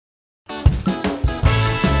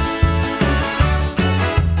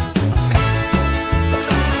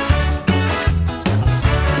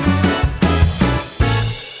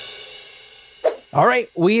All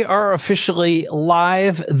right, we are officially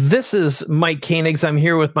live. This is Mike Koenigs. I'm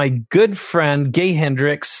here with my good friend, Gay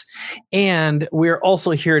Hendricks, and we're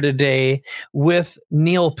also here today with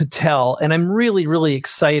Neil Patel. And I'm really, really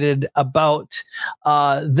excited about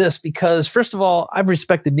this because, first of all, I've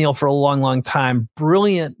respected Neil for a long, long time.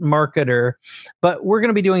 Brilliant marketer, but we're going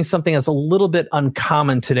to be doing something that's a little bit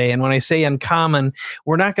uncommon today. And when I say uncommon,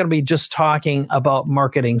 we're not going to be just talking about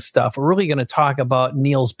marketing stuff. We're really going to talk about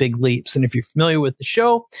Neil's big leaps. And if you're familiar with the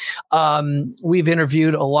show, we've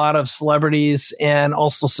interviewed a lot of celebrities and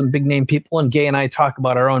also some big name people, and Gay and I talk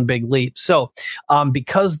about our own big leaps. So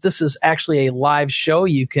because this is actually a live show,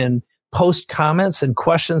 you can post comments and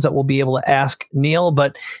questions that we'll be able to ask Neil.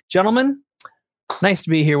 But gentlemen, nice to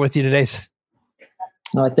be here with you today.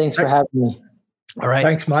 No, thanks for having me. All right.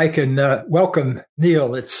 Thanks, Mike, and welcome,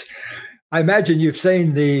 Neil. I imagine you've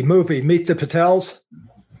seen the movie Meet the Patels.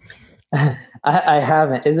 I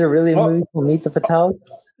haven't. Is it really a movie called Meet the Patels?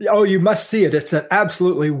 Oh, you must see it. It's an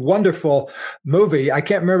absolutely wonderful movie. I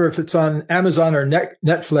can't remember if it's on Amazon or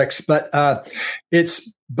Netflix, but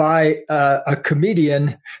it's by a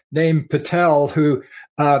comedian named Patel who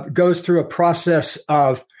goes through a process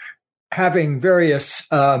of having various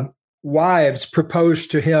wives propose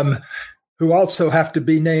to him who also have to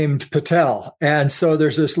be named Patel. And so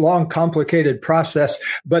there's this long, complicated process,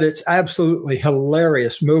 but it's absolutely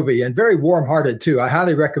hilarious movie and very warm-hearted too. I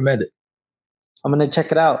highly recommend it. I'm going to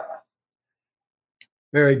check it out.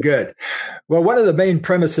 Very good. Well, one of the main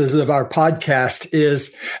premises of our podcast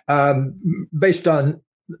is based on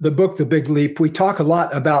the book, The Big Leap. We talk a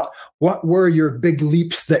lot about what were your big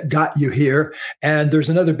leaps that got you here. And there's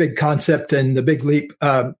another big concept in The Big Leap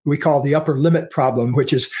we call the upper limit problem,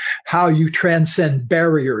 which is how you transcend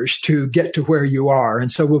barriers to get to where you are.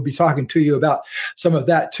 And so we'll be talking to you about some of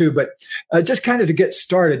that too. But just kind of to get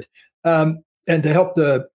started and to help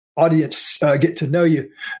the audience get to know you,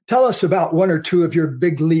 tell us about one or two of your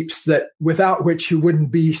big leaps that without which you wouldn't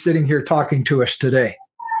be sitting here talking to us today.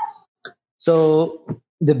 So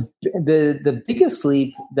the biggest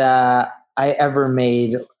leap that I ever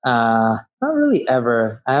made, not really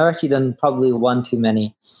ever, I've actually done probably one too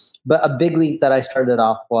many, but a big leap that I started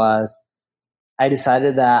off was I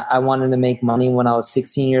decided that I wanted to make money when I was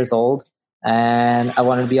 16 years old and I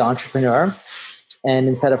wanted to be an entrepreneur. And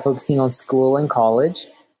instead of focusing on school and college,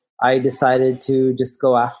 I decided to just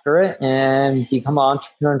go after it and become an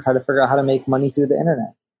entrepreneur and try to figure out how to make money through the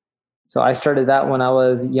internet. So I started that when I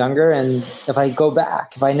was younger. And if I go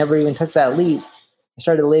back, if I never even took that leap, I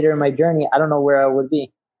started later in my journey, I don't know where I would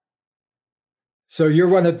be. So you're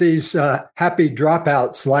one of these happy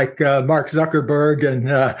dropouts like Mark Zuckerberg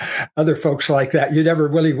and other folks like that. You never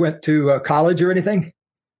really went to college or anything?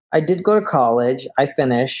 I did go to college. I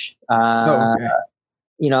finished. Okay.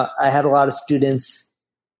 I had a lot of students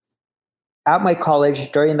at my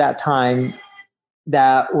college during that time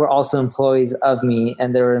that were also employees of me,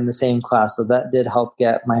 and they were in the same class. So that did help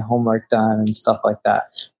get my homework done and stuff like that.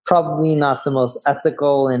 Probably not the most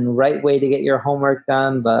ethical and right way to get your homework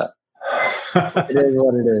done, but it is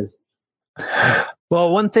what it is.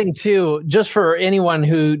 Well, one thing too, just for anyone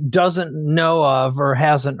who doesn't know of or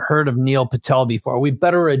hasn't heard of Neil Patel before, we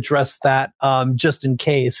better address that just in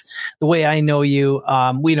case. The way I know you,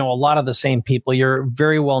 we know a lot of the same people. You're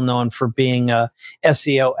very well known for being a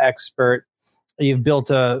SEO expert. You've built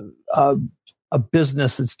a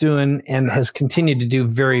business that's doing and has continued to do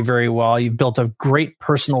very, very well. You've built a great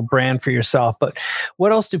personal brand for yourself. But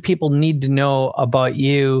what else do people need to know about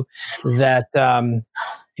you that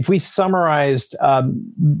if we summarized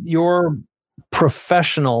your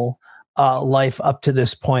professional life up to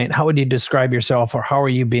this point, how would you describe yourself, or how are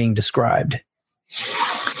you being described?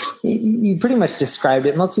 You pretty much described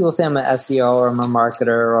it. Most people say I'm an SEO or I'm a marketer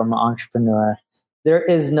or I'm an entrepreneur. There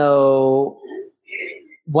is no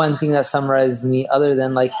one thing that summarizes me other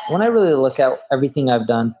than, like, when I really look at everything I've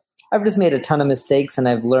done, I've just made a ton of mistakes and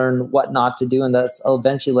I've learned what not to do. And that's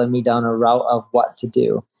eventually led me down a route of what to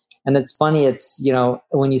do. And it's funny,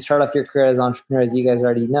 when you start off your career as an entrepreneur, as you guys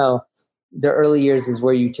already know, the early years is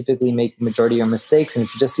where you typically make the majority of your mistakes. And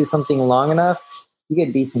if you just do something long enough, you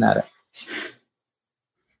get decent at it.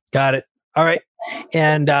 Got it. All right.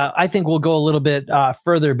 And I think we'll go a little bit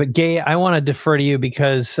further. But Gay, I want to defer to you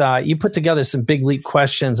because you put together some big leap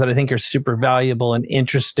questions that I think are super valuable and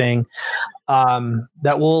interesting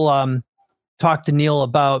that we'll talk to Neil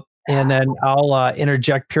about. And then I'll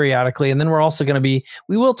interject periodically. And then we're also we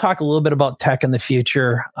will talk a little bit about tech in the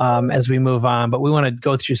future as we move on. But we want to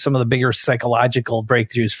go through some of the bigger psychological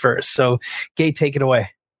breakthroughs first. So Gay, take it away.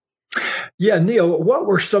 Yeah, Neil, what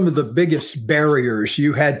were some of the biggest barriers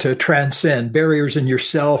you had to transcend? Barriers in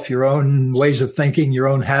yourself, your own ways of thinking, your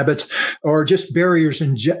own habits, or just barriers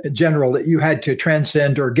in general that you had to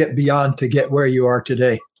transcend or get beyond to get where you are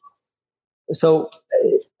today? So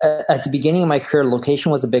at the beginning of my career,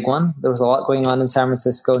 location was a big one. There was a lot going on in San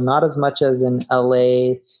Francisco, not as much as in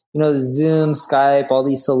LA. Zoom, Skype, all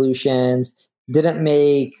these solutions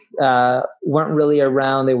weren't really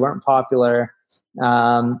around. They weren't popular.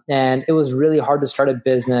 And it was really hard to start a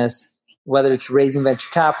business, whether it's raising venture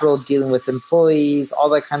capital, dealing with employees, all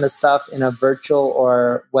that kind of stuff in a virtual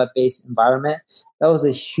or web-based environment. That was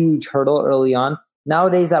a huge hurdle early on.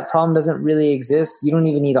 Nowadays, that problem doesn't really exist. You don't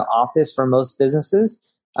even need an office for most businesses.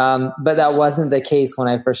 But that wasn't the case when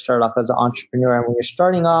I first started off as an entrepreneur. And when you're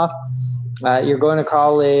starting off, you're going to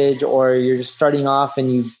college or you're just starting off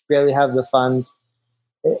and you barely have the funds.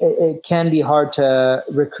 It can be hard to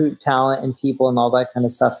recruit talent and people and all that kind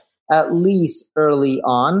of stuff, at least early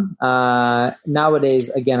on. Nowadays,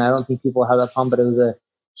 again, I don't think people have that problem, but it was a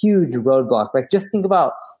huge roadblock. Like, just think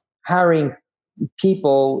about hiring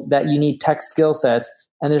people that you need tech skill sets,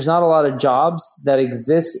 and there's not a lot of jobs that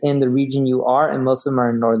exist in the region you are, and most of them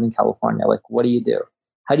are in Northern California. Like, what do you do?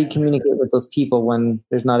 How do you communicate with those people when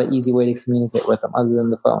there's not an easy way to communicate with them other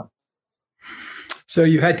than the phone? So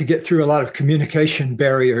you had to get through a lot of communication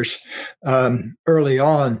barriers early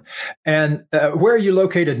on. And where are you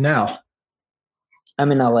located now? I'm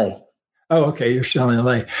in LA. Oh, okay. You're still in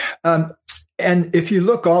LA. And if you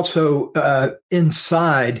look also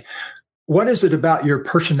inside, what is it about your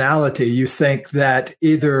personality you think that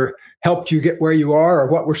either helped you get where you are, or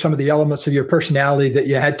what were some of the elements of your personality that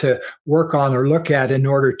you had to work on or look at in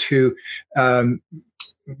order to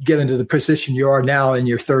get into the position you are now in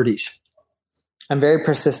your 30s? I'm very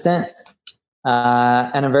persistent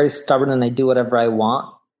and I'm very stubborn, and I do whatever I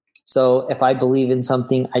want. So if I believe in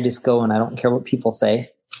something, I just go and I don't care what people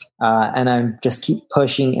say. And I just keep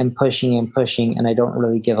pushing and pushing and pushing, and I don't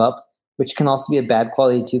really give up, which can also be a bad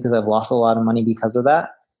quality too, because I've lost a lot of money because of that.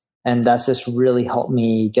 And that's just really helped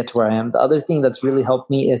me get to where I am. The other thing that's really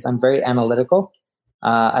helped me is I'm very analytical.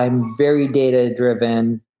 I'm very data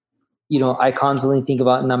driven. I constantly think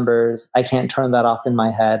about numbers. I can't turn that off in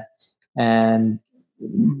my head. And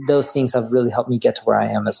those things have really helped me get to where I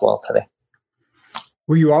am as well today.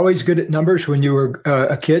 Were you always good at numbers when you were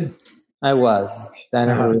a kid? I was. I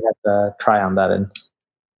never really had to try on that in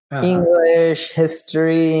English,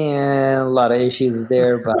 history, and a lot of issues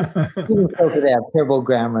there. But even still today, I have terrible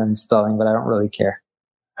grammar and spelling, but I don't really care.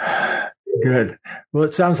 Good. Well,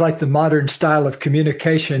 it sounds like the modern style of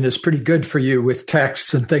communication is pretty good for you with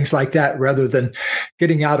texts and things like that, rather than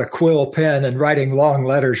getting out a quill pen and writing long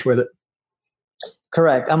letters with it.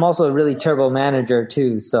 Correct. I'm also a really terrible manager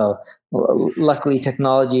too. So luckily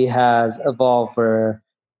technology has evolved where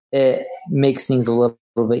it makes things a little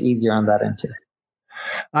bit easier on that end too.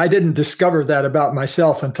 I didn't discover that about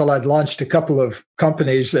myself until I'd launched a couple of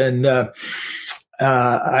companies. And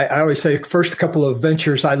I always say first couple of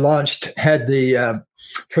ventures I launched had the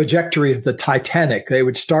trajectory of the Titanic. They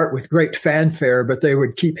would start with great fanfare, but they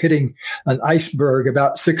would keep hitting an iceberg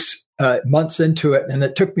about 6 months into it. And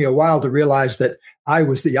it took me a while to realize that I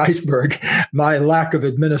was the iceberg. My lack of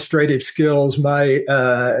administrative skills, my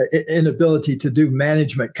inability to do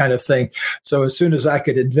management kind of thing. So as soon as I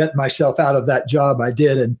could invent myself out of that job, I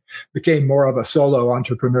did, and became more of a solo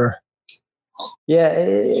entrepreneur. Yeah,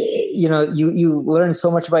 you learn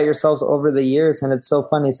so much about yourselves over the years, and it's so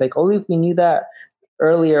funny. It's like, only if we knew that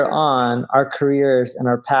earlier on, our careers and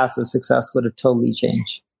our paths of success would have totally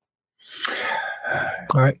changed.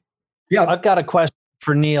 All right. Yeah, I've got a question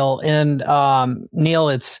for Neil, and Neil,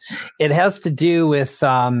 it has to do with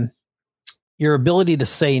your ability to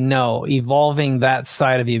say no, evolving that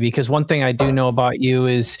side of you. Because one thing I do know about you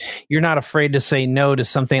is you're not afraid to say no to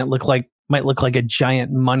something that might look like a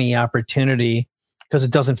giant money opportunity because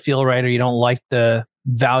it doesn't feel right, or you don't like the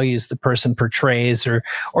values the person portrays, or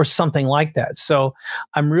something like that. So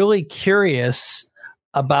I'm really curious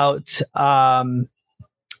about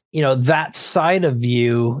that side of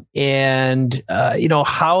you, and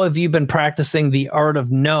how have you been practicing the art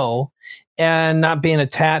of no and not being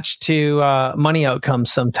attached to money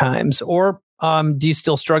outcomes sometimes, or do you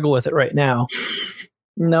still struggle with it right now?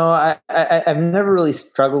 No, I've never really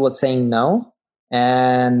struggled with saying no,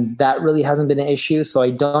 and that really hasn't been an issue. So I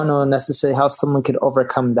don't know necessarily how someone could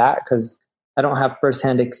overcome that, because I don't have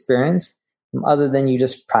firsthand experience other than you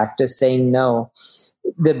just practice saying no.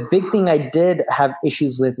 The big thing I did have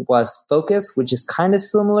issues with was focus, which is kind of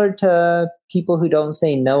similar to people who don't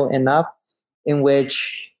say no enough, in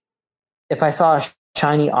which if I saw a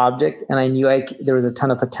shiny object and I knew there was a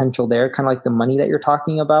ton of potential there, kind of like the money that you're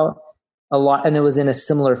talking about, a lot, and it was in a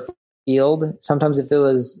similar field. Sometimes if it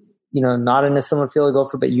was, not in a similar field to go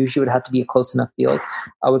for, but usually it would have to be a close enough field,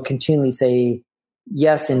 I would continually say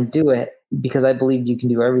yes and do it because I believed you can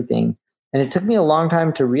do everything. And it took me a long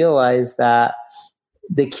time to realize that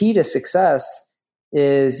the key to success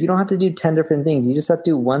is you don't have to do 10 different things. You just have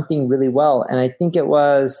to do one thing really well. And I think it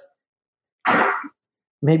was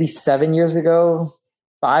maybe 7 years ago,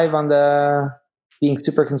 5 on the being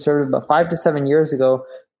super conservative, but 5 to 7 years ago,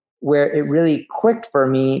 where it really clicked for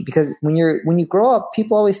me. Because when you grow up,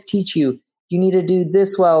 people always teach you need to do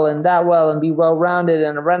this well and that well and be well-rounded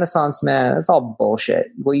and a Renaissance man. That's all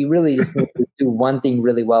bullshit. Well, you really just need to do one thing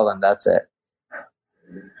really well, and that's it.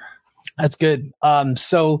 That's good.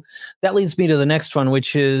 So that leads me to the next one,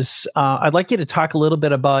 which is I'd like you to talk a little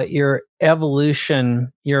bit about your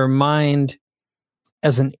evolution, your mind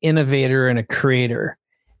as an innovator and a creator.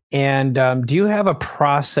 And do you have a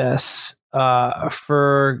process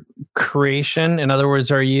for creation? In other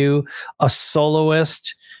words, are you a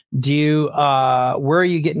soloist? Do you where are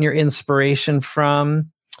you getting your inspiration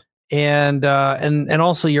from? And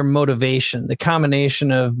also your motivation, the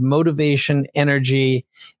combination of motivation, energy,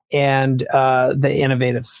 and the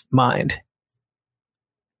innovative mind.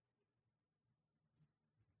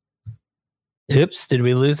 Oops, did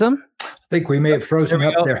we lose him? I think we may have frozen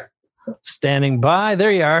up there. Standing by.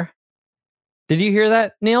 There you are. Did you hear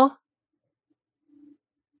that, Neil?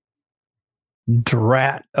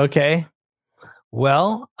 Drat. Okay.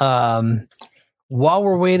 Well, while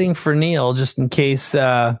we're waiting for Neil, just in case,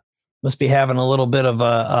 must be having a little bit of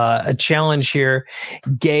a challenge here.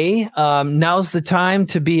 Gay, now's the time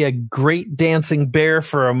to be a great dancing bear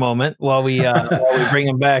for a moment while we bring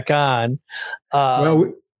him back on.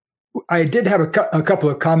 Well, I did have a couple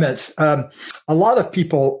of comments. A lot of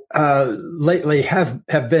people lately have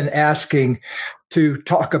been asking to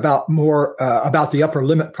talk about more about the upper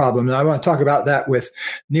limit problem. And I want to talk about that with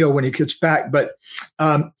Neil when he gets back. But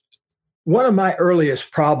one of my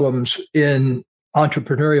earliest problems in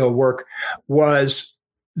entrepreneurial work was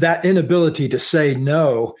that inability to say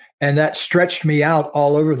no. And that stretched me out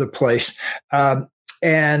all over the place.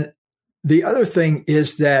 And the other thing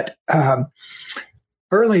is that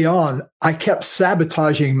early on, I kept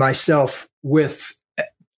sabotaging myself with,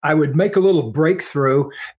 I would make a little breakthrough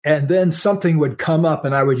and then something would come up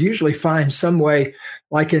and I would usually find some way,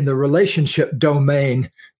 like in the relationship domain,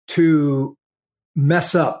 to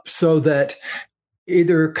mess up so that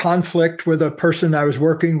either conflict with a person I was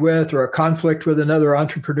working with or a conflict with another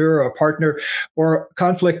entrepreneur or a partner or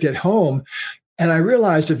conflict at home. And I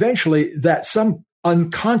realized eventually that some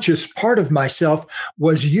unconscious part of myself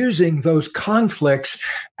was using those conflicts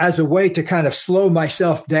as a way to kind of slow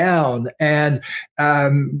myself down and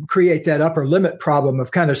create that upper limit problem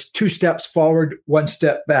of kind of 2 steps forward, 1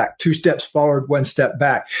 step back, 2 steps forward, 1 step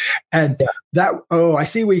back. And that, I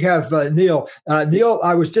see we have Neil. Neil,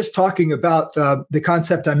 I was just talking about the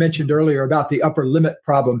concept I mentioned earlier about the upper limit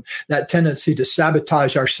problem, that tendency to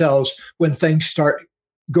sabotage ourselves when things start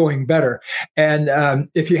going better. And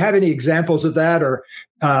if you have any examples of that, or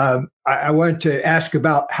I wanted to ask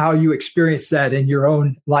about how you experience that in your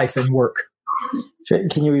own life and work. Sure.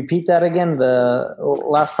 Can you repeat that again? The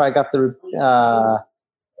last part, I got the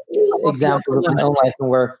examples of my own life and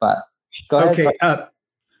work, but go ahead. Okay.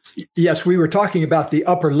 Yes, we were talking about the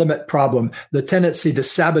upper limit problem, the tendency to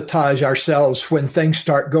sabotage ourselves when things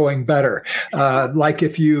start going better. Like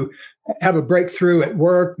if you have a breakthrough at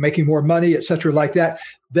work, making more money, et cetera, like that,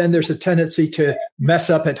 then there's a tendency to mess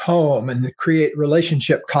up at home and create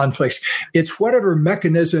relationship conflicts. It's whatever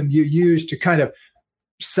mechanism you use to kind of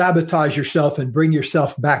sabotage yourself and bring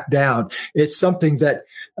yourself back down. It's something that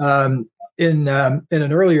in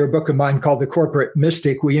an earlier book of mine called The Corporate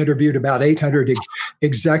Mystic, we interviewed about 800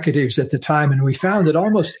 executives at the time, and we found that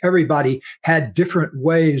almost everybody had different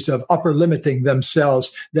ways of upper limiting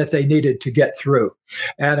themselves that they needed to get through.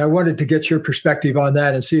 And I wanted to get your perspective on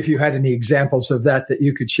that and see if you had any examples of that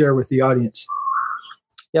you could share with the audience.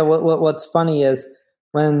 Yeah, what's funny is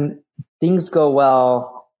when things go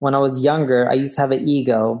well, when I was younger, I used to have an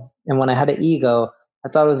ego. And when I had an ego, I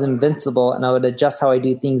thought it was invincible, and I would adjust how I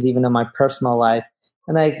do things even in my personal life.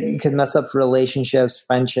 And I could mess up relationships,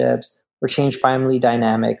 friendships, or change family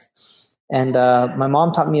dynamics. And my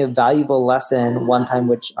mom taught me a valuable lesson one time,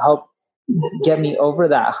 which helped get me over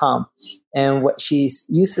that hump. And what she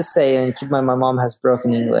used to say, and keep in mind, my mom has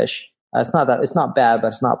broken English. It's not bad, but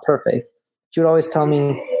it's not perfect. She would always tell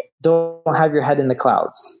me, "Don't have your head in the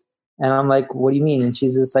clouds." And I'm like, "What do you mean?" And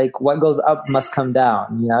she's just like, "What goes up must come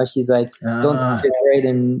down." You know, she's like, "Don't get afraid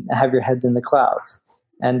and have your heads in the clouds."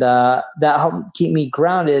 And that helped keep me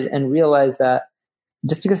grounded and realize that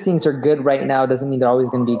just because things are good right now doesn't mean they're always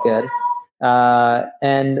going to be good.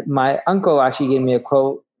 And my uncle actually gave me a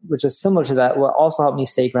quote, which is similar to that, what also helped me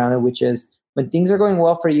stay grounded, which is, when things are going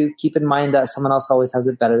well for you, keep in mind that someone else always has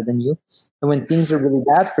it better than you. And when things are really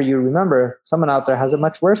bad for you, remember, someone out there has it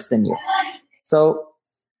much worse than you. So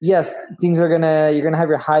yes, you're going to have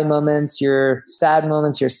your high moments, your sad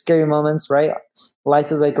moments, your scary moments, right?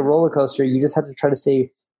 Life is like a roller coaster. You just have to try to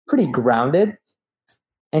stay pretty grounded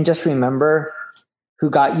and just remember who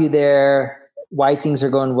got you there, why things are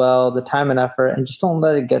going well, the time and effort, and just don't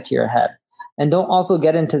let it get to your head. And don't also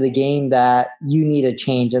get into the game that you need a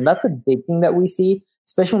change. And that's a big thing that we see,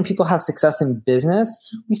 especially when people have success in business.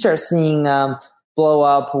 We start seeing blow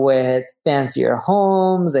up with fancier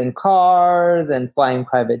homes and cars and flying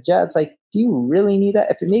private jets. Like, do you really need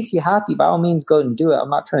that? If it makes you happy, by all means, go and do it. I'm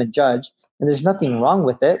not trying to judge. And there's nothing wrong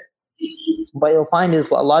with it. What you'll find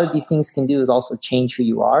is what a lot of these things can do is also change who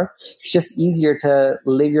you are. It's just easier to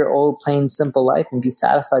live your old, plain, simple life and be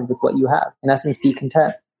satisfied with what you have. In essence, be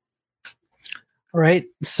content. Right.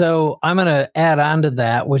 So I'm going to add on to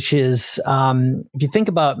that, which is, if you think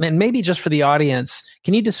about, and maybe just for the audience,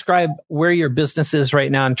 can you describe where your business is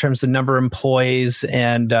right now in terms of number of employees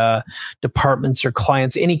and departments or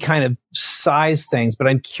clients, any kind of size things? But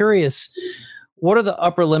I'm curious, what are the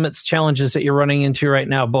upper limits challenges that you're running into right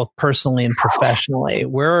now, both personally and professionally?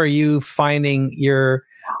 Where are you finding your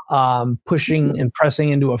pushing and pressing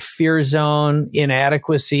into a fear zone,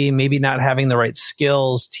 inadequacy, maybe not having the right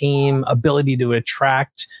skills, team, ability to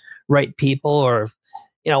attract right people, or,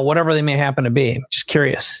 whatever they may happen to be? Just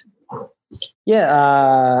curious.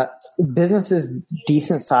 Yeah. Business is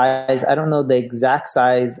decent size. I don't know the exact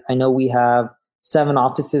size. I know we have 7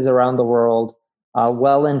 offices around the world,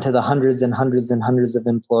 well into the hundreds and hundreds and hundreds of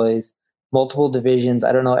employees, multiple divisions.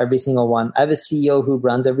 I don't know every single one. I have a CEO who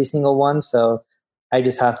runs every single one. So I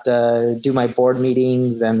just have to do my board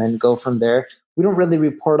meetings and then go from there. We don't really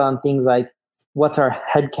report on things like what's our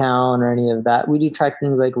head count or any of that. We do track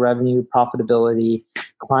things like revenue, profitability,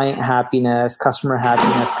 client happiness, customer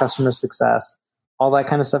success, all that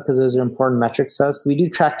kind of stuff, because those are important metrics to us. We do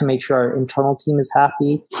track to make sure our internal team is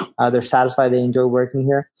happy, they're satisfied, they enjoy working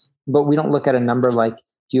here. But we don't look at a number like,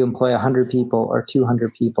 do you employ 100 people or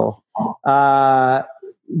 200 people?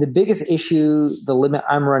 The biggest issue, the limit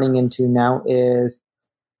I'm running into now is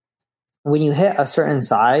when you hit a certain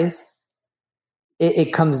size,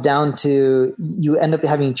 it comes down to you end up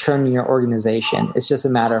having churn in your organization. It's just a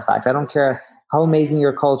matter of fact. I don't care how amazing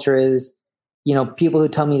your culture is. People who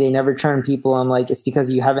tell me they never churn people, I'm like, it's because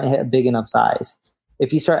you haven't hit a big enough size.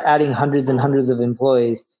 If you start adding hundreds and hundreds of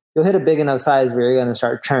employees, you'll hit a big enough size where you're going to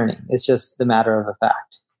start churning. It's just the matter of a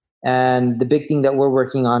fact. And the big thing that we're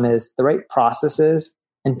working on is the right processes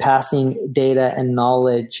and passing data and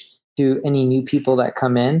knowledge to any new people that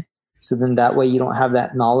come in. So then that way you don't have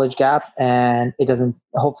that knowledge gap, and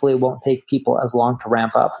hopefully it won't take people as long to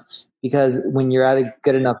ramp up. Because when you're at a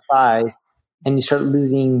good enough size and you start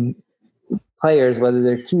losing players, whether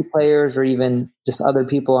they're key players or even just other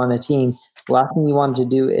people on a team, the last thing you want to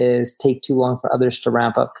do is take too long for others to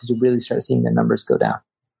ramp up, because you really start seeing the numbers go down.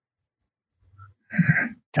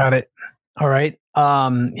 Got it. All right.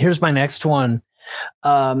 Here's my next one.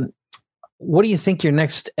 What do you think your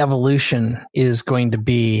next evolution is going to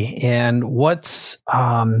be? And what's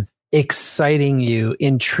exciting you,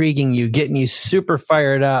 intriguing you, getting you super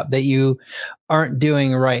fired up that you aren't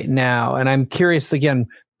doing right now? And I'm curious, again,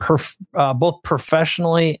 both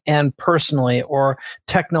professionally and personally, or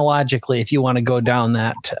technologically, if you want to go down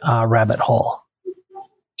that rabbit hole.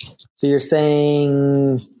 So you're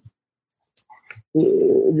saying,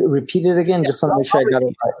 repeat it again, just want to make sure I got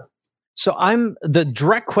it right. So the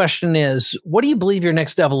direct question is, what do you believe your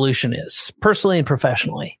next evolution is, personally and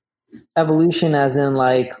professionally? Evolution as in,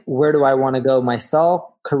 like, where do I want to go myself,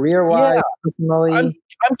 career-wise, personally?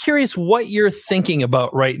 I'm curious what you're thinking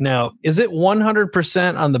about right now. Is it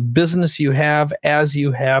 100% on the business you have as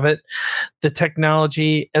you have it, the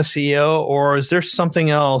technology, SEO, or is there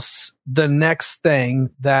something else, the next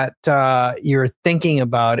thing that you're thinking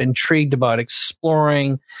about, intrigued about,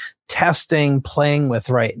 exploring, testing, playing with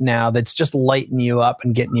right now that's just lighting you up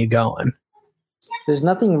and getting you going? There's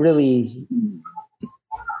nothing really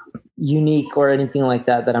unique or anything like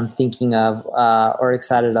that I'm thinking of or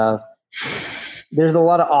excited of. There's a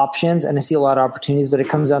lot of options and I see a lot of opportunities, but it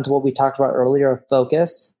comes down to what we talked about earlier,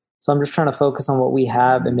 focus. So I'm just trying to focus on what we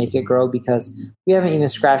have and make it grow, because we haven't even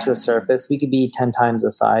scratched the surface. We could be 10 times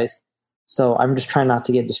the size. So I'm just trying not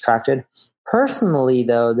to get distracted. Personally,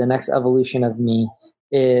 though, the next evolution of me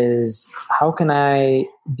is, how can I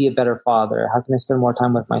be a better father? How can I spend more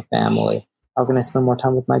time with my family? How can I spend more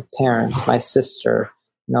time with my parents, my sister,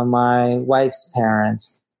 my wife's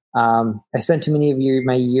parents? I spent too many of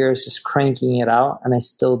my years just cranking it out, and I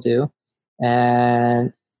still do.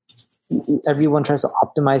 And everyone tries to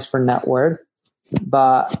optimize for net worth,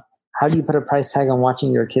 but how do you put a price tag on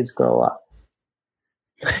watching your kids grow up?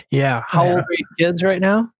 Yeah. How old are your kids right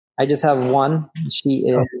now? I just have one. She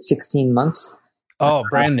is 16 months. Oh,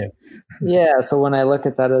 brand new. Yeah. So when I look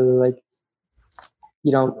at that, as like,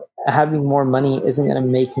 having more money isn't going to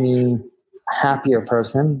make me a happier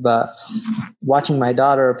person, but watching my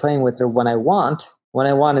daughter or playing with her when I want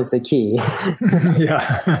is the key.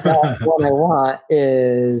 Yeah. What I want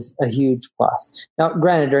is a huge plus. Now,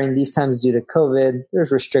 granted, during these times due to COVID,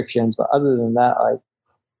 there's restrictions, but other than that, like,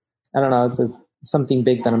 I don't know, it's something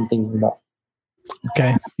big that I'm thinking about.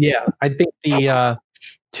 Okay. Yeah. I think the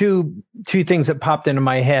two things that popped into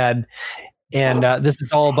my head, and this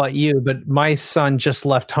is all about you, but my son just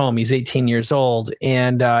left home. He's 18 years old,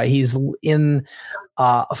 and he's in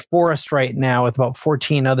a forest right now with about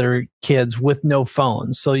 14 other kids with no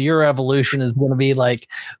phones. So your evolution is going to be like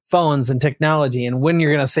phones and technology, and when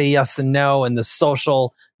you're going to say yes and no, and the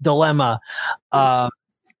social dilemma.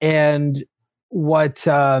 And what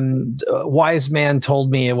wise man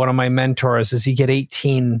told me, one of my mentors, is he get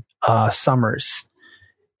 18 summers.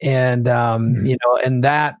 And, and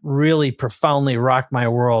that really profoundly rocked my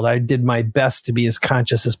world. I did my best to be as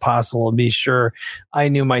conscious as possible and be sure I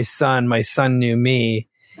knew my son knew me.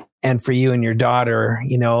 And for you and your daughter,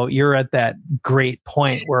 you're at that great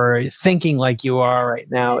point where thinking like you are right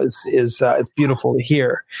now is it's beautiful to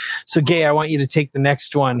hear. So Gay, I want you to take the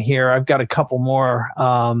next one here. I've got a couple more,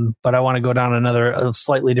 but I want to go down a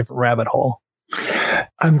slightly different rabbit hole.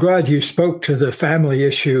 I'm glad you spoke to the family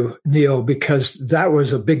issue, Neil, because that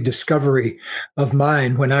was a big discovery of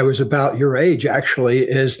mine when I was about your age, actually,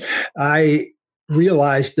 is I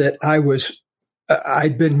realized that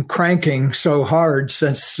I'd been cranking so hard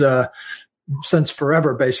since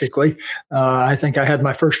forever, basically. I think I had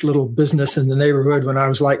my first little business in the neighborhood when I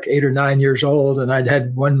was like 8 or 9 years old, and I'd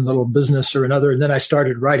had one little business or another, and then I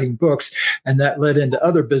started writing books, and that led into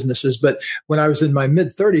other businesses. But when I was in my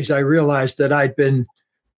mid-30s, I realized that I'd been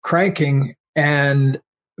cranking, and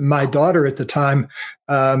my daughter at the time,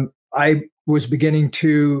 I was beginning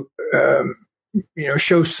to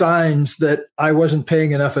show signs that I wasn't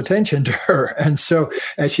paying enough attention to her. And so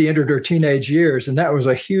as she entered her teenage years, and that was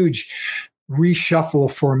a huge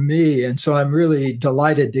reshuffle for me. And so I'm really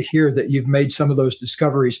delighted to hear that you've made some of those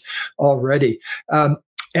discoveries already.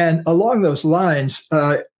 And along those lines,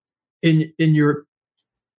 in your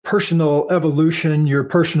personal evolution, your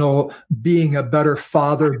personal being a better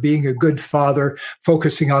father, being a good father,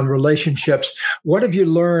 focusing on relationships, what have you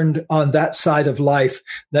learned on that side of life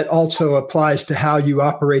that also applies to how you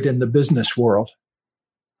operate in the business world?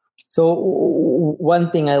 So one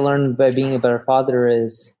thing I learned by being a better father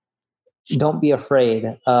is don't be afraid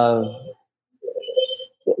to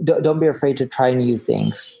try new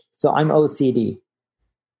things. So I'm OCD.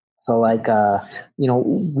 So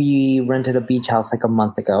we rented a beach house like a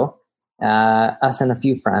month ago, us and a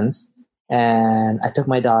few friends, and I took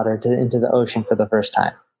my daughter into the ocean for the first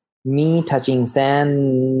time. Me touching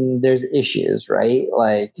sand, there's issues, right?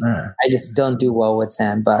 Like I just don't do well with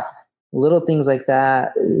sand, but little things like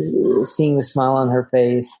that, seeing the smile on her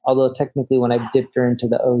face, although technically when I dipped her into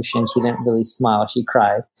the ocean, she didn't really smile, she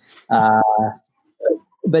cried.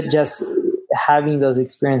 But just having those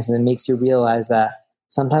experiences, it makes you realize that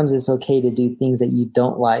sometimes it's okay to do things that you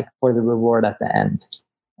don't like for the reward at the end.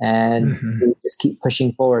 And you just keep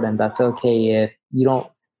pushing forward, and that's okay. If you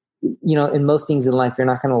don't, in most things in life, you're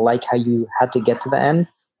not going to like how you had to get to the end,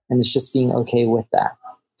 and it's just being okay with that.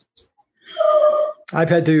 I've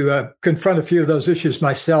had to confront a few of those issues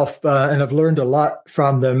myself, and I've learned a lot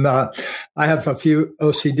from them. I have a few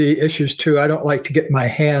OCD issues too. I don't like to get my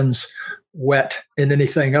hands wet in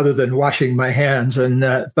anything other than washing my hands.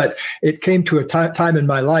 But it came to a time in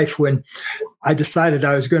my life when I decided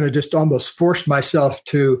I was going to just almost force myself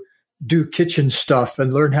to do kitchen stuff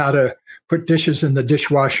and learn how to put dishes in the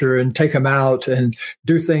dishwasher and take them out and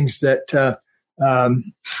do things that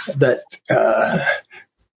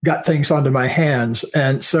got things onto my hands.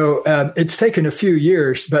 And so it's taken a few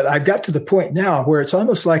years, but I've got to the point now where it's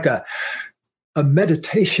almost like a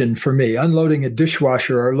meditation for me, unloading a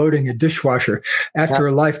dishwasher or loading a dishwasher after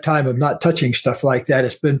a lifetime of not touching stuff like that.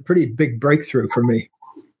 It's been a pretty big breakthrough for me.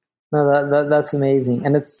 No, that's amazing.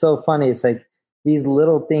 And it's so funny. It's like these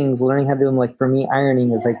little things, learning how to do them. Like for me,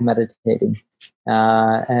 ironing is like meditating.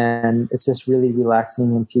 And it's just really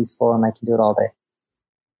relaxing and peaceful, and I can do it all day.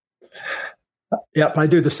 Yep, I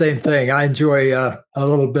do the same thing. I enjoy a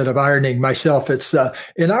little bit of ironing myself. It's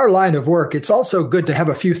in our line of work, it's also good to have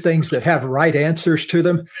a few things that have right answers to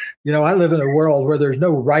them. I live in a world where there's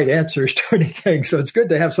no right answers to anything. So it's good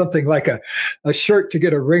to have something like a shirt to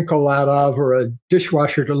get a wrinkle out of or a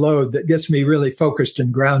dishwasher to load that gets me really focused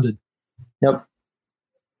and grounded. Yep.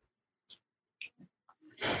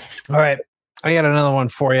 All right. I got another one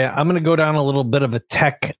for you. I'm going to go down a little bit of a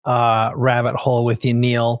tech rabbit hole with you,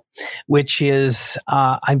 Neil, which is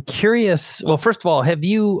I'm curious. Well, first of all, have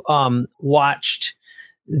you watched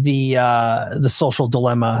the Social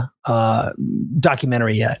Dilemma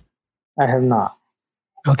documentary yet? I have not.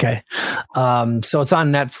 Okay. So it's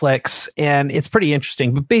on Netflix and it's pretty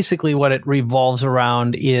interesting, but basically what it revolves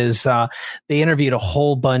around is, they interviewed a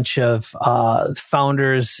whole bunch of,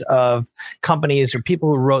 founders of companies or people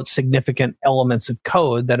who wrote significant elements of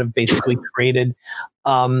code that have basically created,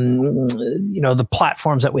 the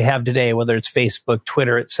platforms that we have today, whether it's Facebook,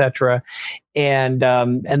 Twitter, et cetera, and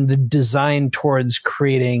the design towards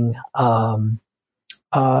creating,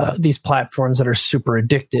 these platforms that are super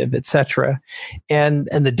addictive, et cetera, and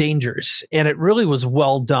the dangers. And it really was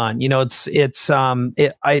well done. I'd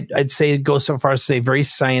say it goes so far as to say very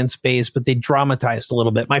science-based, but they dramatized a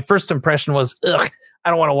little bit. My first impression was, ugh, I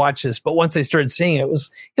don't want to watch this. But once I started seeing it,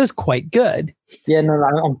 it was quite good. Yeah, no,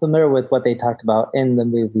 I'm familiar with what they talked about in the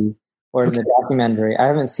movie or in the documentary. I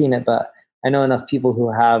haven't seen it, but I know enough people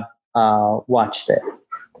who have watched it.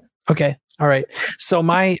 Okay. All right. So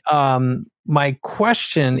my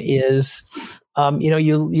question is,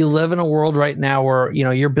 you live in a world right now where,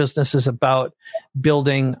 your business is about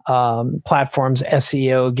building platforms,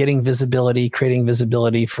 SEO, getting visibility, creating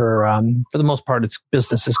visibility for the most part, it's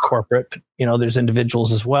businesses, corporate, but, there's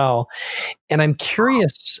individuals as well. And I'm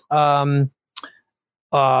curious, again,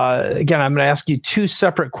 I'm going to ask you two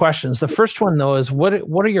separate questions. The first one, though, is what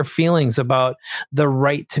are your feelings about the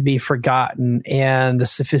right to be forgotten and the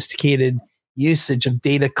sophisticated usage of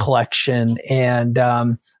data collection and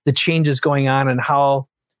the changes going on and how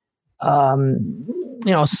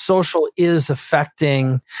social is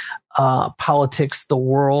affecting politics, the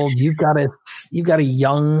world. You've got a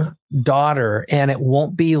young daughter, and it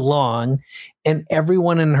won't be long, and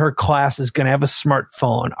everyone in her class is going to have a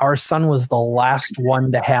smartphone. Our son was the last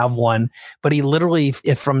one to have one, but he literally,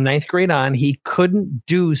 if from ninth grade on, he couldn't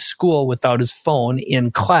do school without his phone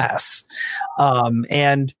in class,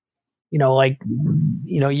 and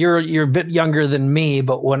you're a bit younger than me,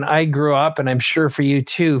 but when I grew up, and I'm sure for you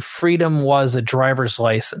too, freedom was a driver's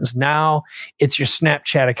license. Now it's your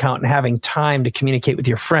Snapchat account and having time to communicate with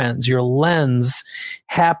your friends. Your lens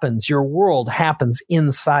happens, your world happens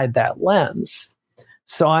inside that lens.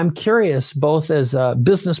 So I'm curious, both as a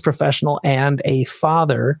business professional and a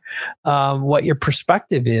father, what your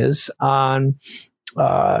perspective is on,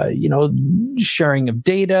 sharing of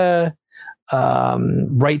data,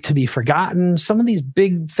 right to be forgotten, some of these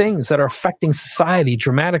big things that are affecting society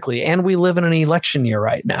dramatically. And we live in an election year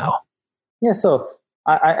right now. Yeah, so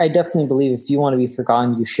I definitely believe if you want to be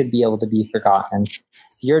forgotten, you should be able to be forgotten.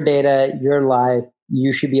 It's your data, your life,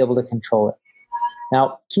 you should be able to control it.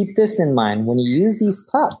 Now, keep this in mind. When you use these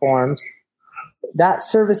platforms, that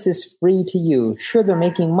service is free to you. Sure, they're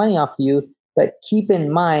making money off you, but keep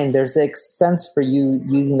in mind there's an expense for you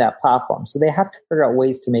using that platform. So they have to figure out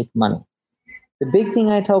ways to make money. The big thing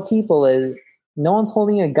I tell people is no one's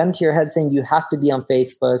holding a gun to your head saying you have to be on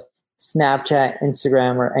Facebook, Snapchat,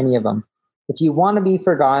 Instagram, or any of them. If you want to be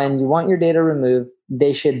forgotten, you want your data removed,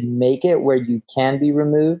 they should make it where you can be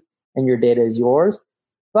removed and your data is yours.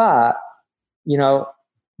 But,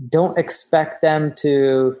 don't expect them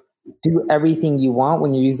to do everything you want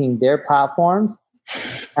when you're using their platforms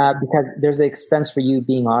because there's an expense for you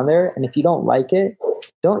being on there. And if you don't like it,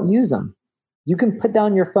 don't use them. You can put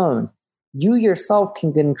down your phone. You yourself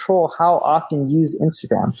can control how often you use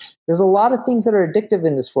Instagram. There's a lot of things that are addictive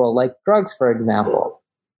in this world, like drugs, for example.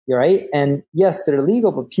 You're right. And yes, they're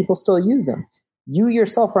legal, but people still use them. You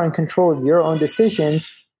yourself are in control of your own decisions.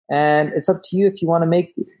 And it's up to you if you want to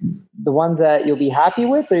make the ones that you'll be happy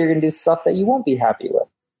with, or you're going to do stuff that you won't be happy with.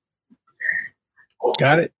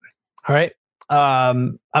 Got it. All right.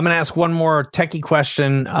 I'm going to ask one more techie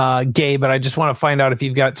question, Gabe, but I just want to find out if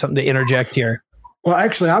you've got something to interject here. Well,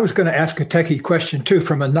 actually, I was going to ask a techie question too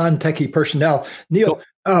from a non-techie personnel. Neil,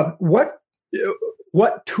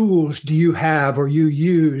 what tools do you have or you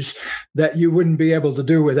use that you wouldn't be able to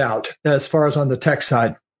do without, as far as on the tech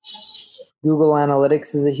side? Google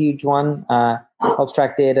Analytics is a huge one. Helps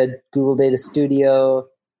track data. Google Data Studio.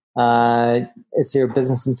 It's your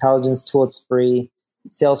business intelligence tool. It's free.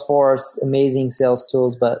 Salesforce, amazing sales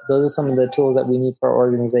tools, but those are some of the tools that we need for our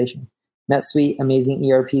organization. NetSuite,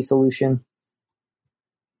 amazing ERP solution.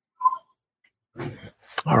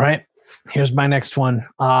 All right. Here's my next one,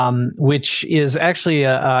 which is actually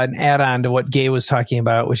an add-on to what Gay was talking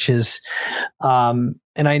about, which is,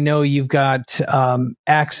 and I know you've got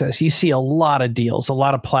access. You see a lot of deals, a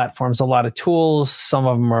lot of platforms, a lot of tools. Some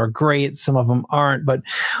of them are great, some of them aren't. But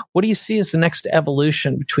what do you see as the next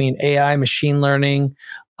evolution between AI, machine learning,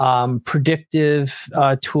 predictive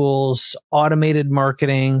tools, automated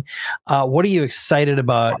marketing? What are you excited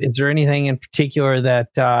about? Is there anything in particular that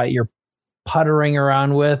you're puttering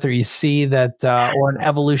around with, or you see that, or an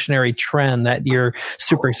evolutionary trend that you're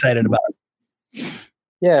super excited about?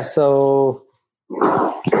 Yeah, so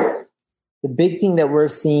the big thing that we're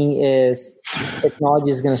seeing is technology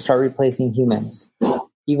is going to start replacing humans.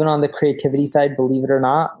 Even on the creativity side, believe it or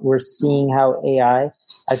not, we're seeing how AI,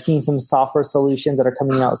 I've seen some software solutions that are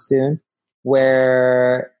coming out soon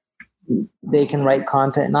where they can write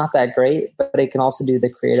content, not that great, but it can also do the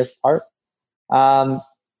creative part.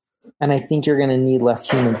 And I think you're going to need less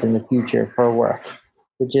humans in the future for work,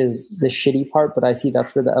 which is the shitty part. But I see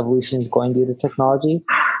that's where the evolution is going due to technology.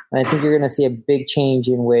 And I think you're going to see a big change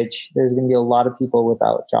in which there's going to be a lot of people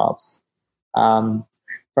without jobs, from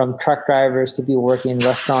truck drivers to people working in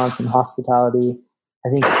restaurants and hospitality. I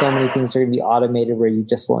think so many things are going to be automated where you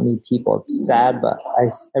just won't need people. It's sad, but I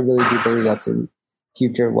really do believe that's a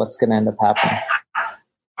future of what's going to end up happening.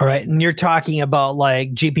 All right. And you're talking about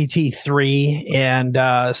like GPT-3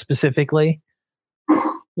 and specifically?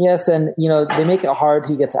 Yes. And, they make it hard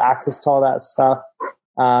to get to access to all that stuff.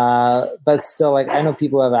 But still, like, I know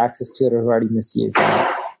people who have access to it or who already misuse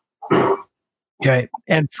it. Okay.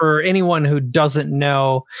 And for anyone who doesn't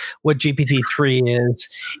know what GPT-3 is,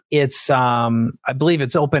 it's, I believe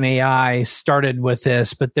it's OpenAI started with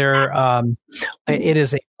this, but it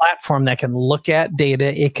is a platform that can look at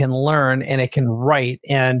data, it can learn, and it can write.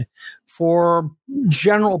 And for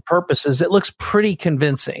general purposes, it looks pretty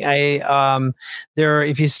convincing. If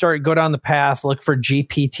you go down the path, look for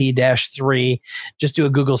GPT-3, just do a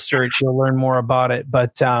Google search, you'll learn more about it.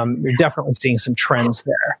 But you're definitely seeing some trends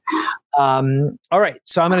there. All right,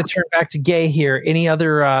 so I'm going to turn back to Gay here. Any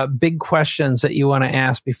other big questions that you want to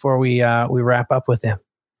ask before we wrap up with him?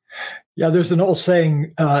 Yeah, there's an old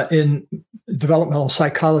saying in developmental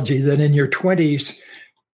psychology that in your 20s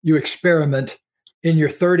you experiment, in your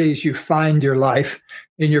 30s you find your life,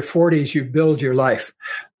 in your 40s you build your life.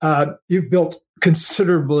 You've built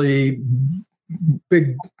considerably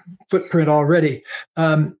big footprint already.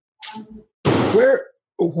 Where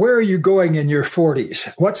are you going in your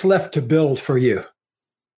 40s? What's left to build for you?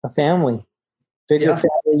 A family, bigger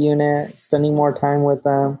family unit, spending more time with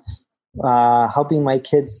them, helping my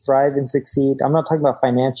kids thrive and succeed. I'm not talking about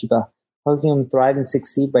financially, but helping them thrive and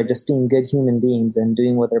succeed by just being good human beings and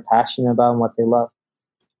doing what they're passionate about and what they love.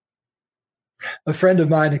 A friend of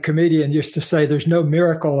mine, a comedian, used to say there's no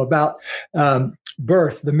miracle about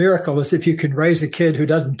birth. The miracle is if you can raise a kid who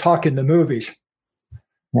doesn't talk in the movies.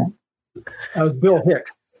 Yeah. That was Bill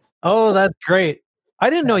Hicks. Oh, that's great.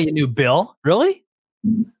 I didn't know you knew Bill. Really?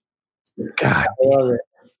 God. I love it.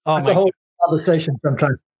 Oh, that's a whole conversation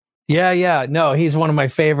sometimes. Yeah. No, he's one of my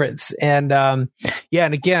favorites. And and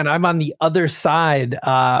again, I'm on the other side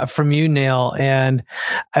from you, Neil. And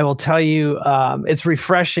I will tell you, it's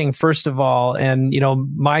refreshing, first of all. And,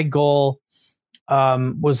 my goal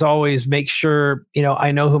was always make sure,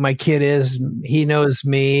 I know who my kid is, he knows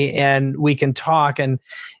me, and we can talk.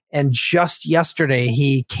 And just yesterday,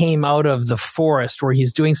 he came out of the forest where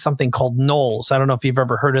he's doing something called Knowles. I don't know if you've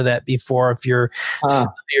ever heard of that before. If you're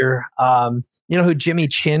familiar, you know who Jimmy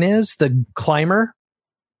Chin is, the climber?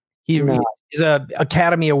 He's a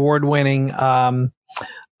Academy Award winning guy.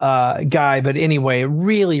 But anyway,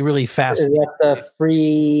 really, really fascinating. Is that the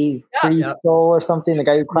free soul or something? The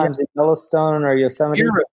guy who climbs in Yellowstone or Yosemite?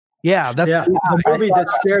 Yeah, that's the movie that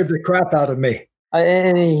scared the crap out of me.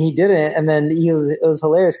 And he didn't. And then it was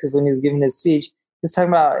hilarious because when he was giving his speech, he was talking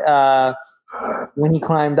about when he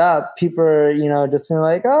climbed up, people were, just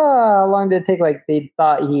like, oh, how long did it take? Like they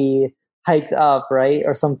thought he hiked up, right?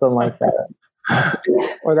 Or something like that.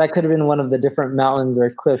 Or that could have been one of the different mountains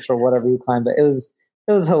or cliffs or whatever he climbed. But it was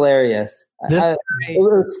hilarious. It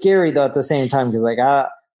was scary though at the same time because I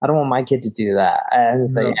don't want my kid to do that. And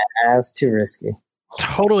it's like, it's too risky.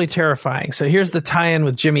 Totally terrifying. So here's the tie-in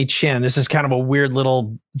with Jimmy Chin. This is kind of a weird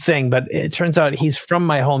little thing, but it turns out he's from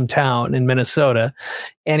my hometown in Minnesota,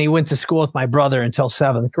 and he went to school with my brother until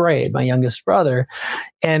 7th grade, my youngest brother.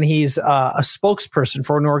 And he's a spokesperson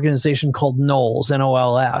for an organization called Knowles,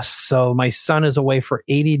 N-O-L-S. So my son is away for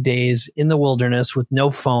 80 days in the wilderness with no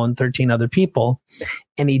phone, 13 other people.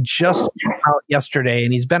 And he just came out yesterday,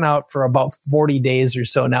 and he's been out for about 40 days or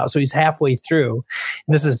so now. So he's halfway through.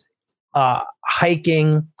 And this is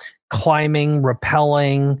hiking, climbing,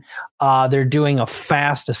 rappelling. They're doing a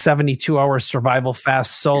 72-hour survival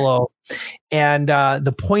fast solo. And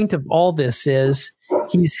the point of all this is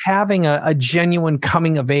he's having a genuine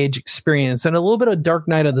coming of age experience and a little bit of dark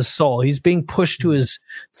night of the soul. He's being pushed to his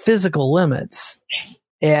physical limits.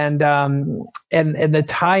 And the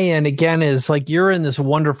tie-in again is like you're in this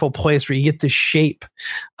wonderful place where you get to shape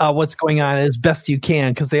what's going on as best you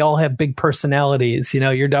can, because they all have big personalities.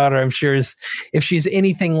 Your daughter, I'm sure, if she's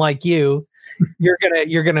anything like you, you're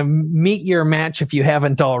gonna meet your match if you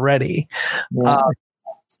haven't already. Yeah.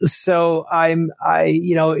 So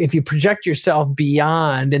if you project yourself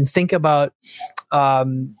beyond and think about,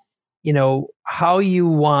 how you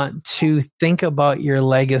want to think about your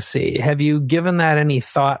legacy. Have you given that any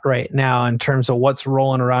thought right now in terms of what's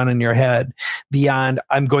rolling around in your head beyond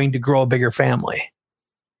I'm going to grow a bigger family?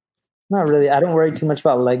 Not really. I don't worry too much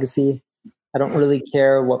about legacy. I don't really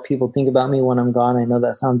care what people think about me when I'm gone. I know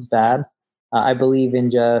that sounds bad. I believe in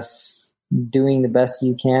just doing the best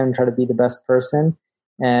you can, try to be the best person.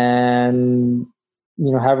 And,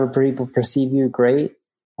 however people perceive you, great.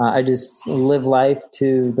 I just live life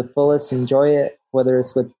to the fullest, enjoy it, whether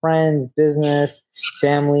it's with friends, business,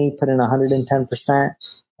 family, put in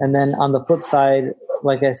 110%. And then on the flip side,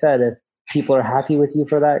 like I said, if people are happy with you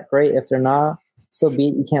for that, great. If they're not, so be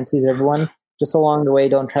it. You can't please everyone. Just along the way,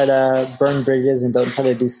 don't try to burn bridges and don't try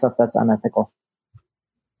to do stuff that's unethical.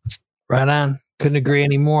 Right on. Couldn't agree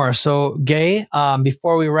anymore. So, Gay,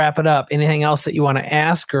 before we wrap it up, anything else that you want to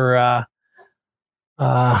ask or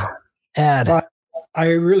add?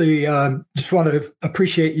 I really just want to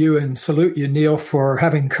appreciate you and salute you, Neil, for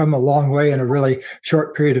having come a long way in a really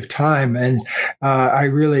short period of time. And I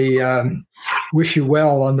really wish you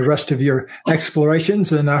well on the rest of your explorations,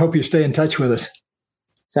 and I hope you stay in touch with us.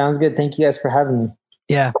 Sounds good. Thank you guys for having me.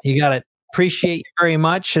 Yeah, you got it. Appreciate you very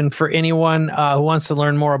much. And for anyone who wants to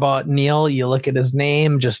learn more about Neil, you look at his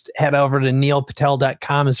name, just head over to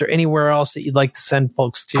neilpatel.com. Is there anywhere else that you'd like to send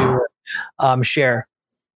folks to share?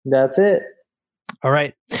 That's it. All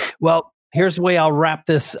right. Well, here's the way I'll wrap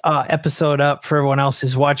this episode up for everyone else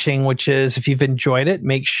who's watching, which is if you've enjoyed it,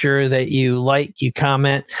 make sure that you like, you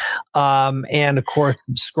comment, and of course,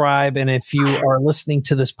 subscribe. And if you are listening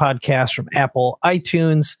to this podcast from Apple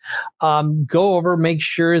iTunes, go over, make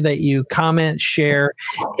sure that you comment, share,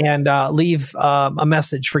 and leave a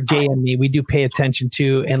message for Gay and me. We do pay attention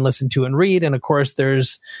to and listen to and read. And of course,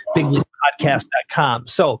 there's bigleaguepodcast.com.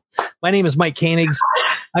 So my name is Mike Koenigs.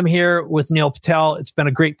 I'm here with Neil Patel. It's been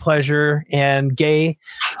a great pleasure. And Gay,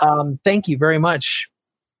 thank you very much.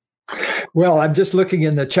 Well, I'm just looking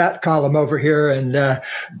in the chat column over here, and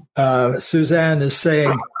Suzanne is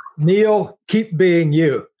saying, Neil, keep being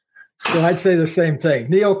you. So I'd say the same thing.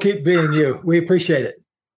 Neil, keep being you. We appreciate it.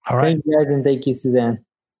 All right. Thank you guys, and thank you, Suzanne.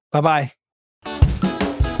 Bye-bye.